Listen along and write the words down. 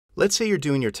Let's say you're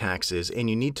doing your taxes and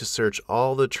you need to search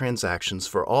all the transactions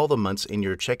for all the months in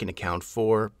your checking account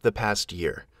for the past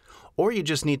year. Or you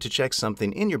just need to check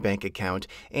something in your bank account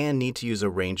and need to use a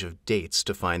range of dates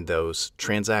to find those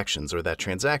transactions or that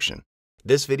transaction.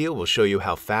 This video will show you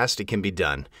how fast it can be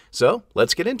done. So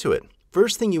let's get into it.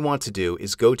 First thing you want to do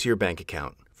is go to your bank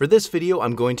account. For this video,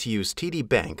 I'm going to use TD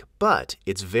Bank, but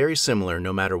it's very similar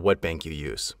no matter what bank you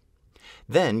use.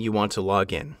 Then you want to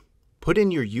log in. Put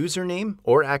in your username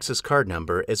or access card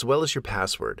number as well as your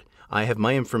password. I have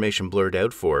my information blurred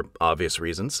out for obvious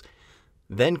reasons.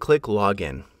 Then click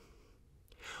Login.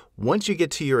 Once you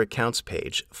get to your accounts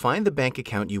page, find the bank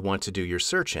account you want to do your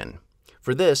search in.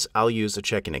 For this, I'll use a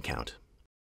checking account.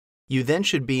 You then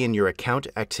should be in your account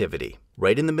activity.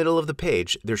 Right in the middle of the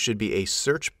page, there should be a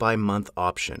Search by Month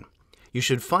option. You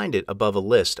should find it above a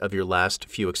list of your last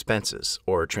few expenses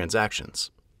or transactions.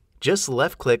 Just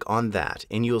left-click on that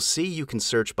and you'll see you can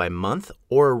search by month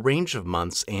or a range of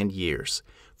months and years.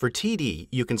 For TD,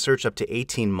 you can search up to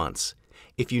 18 months.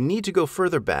 If you need to go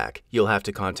further back, you'll have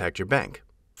to contact your bank.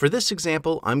 For this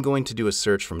example, I'm going to do a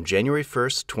search from January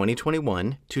 1st,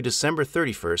 2021 to December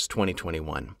 31st,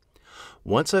 2021.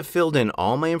 Once I've filled in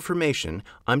all my information,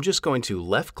 I'm just going to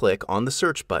left-click on the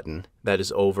search button that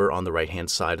is over on the right-hand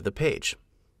side of the page.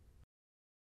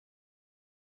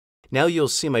 Now you'll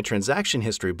see my transaction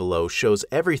history below shows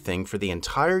everything for the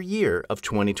entire year of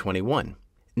 2021.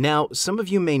 Now, some of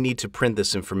you may need to print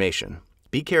this information.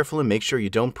 Be careful and make sure you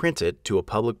don't print it to a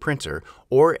public printer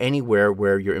or anywhere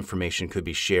where your information could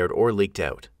be shared or leaked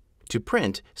out. To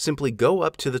print, simply go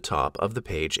up to the top of the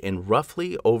page and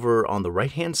roughly over on the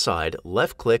right-hand side,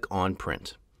 left-click on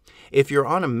Print. If you're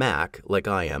on a Mac, like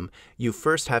I am, you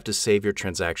first have to save your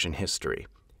transaction history,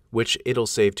 which it'll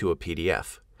save to a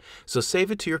PDF. So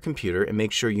save it to your computer and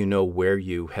make sure you know where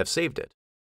you have saved it.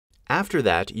 After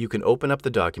that, you can open up the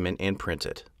document and print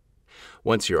it.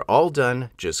 Once you're all done,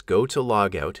 just go to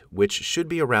Logout, which should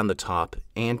be around the top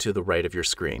and to the right of your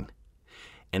screen.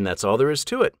 And that's all there is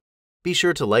to it. Be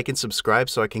sure to like and subscribe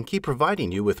so I can keep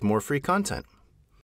providing you with more free content.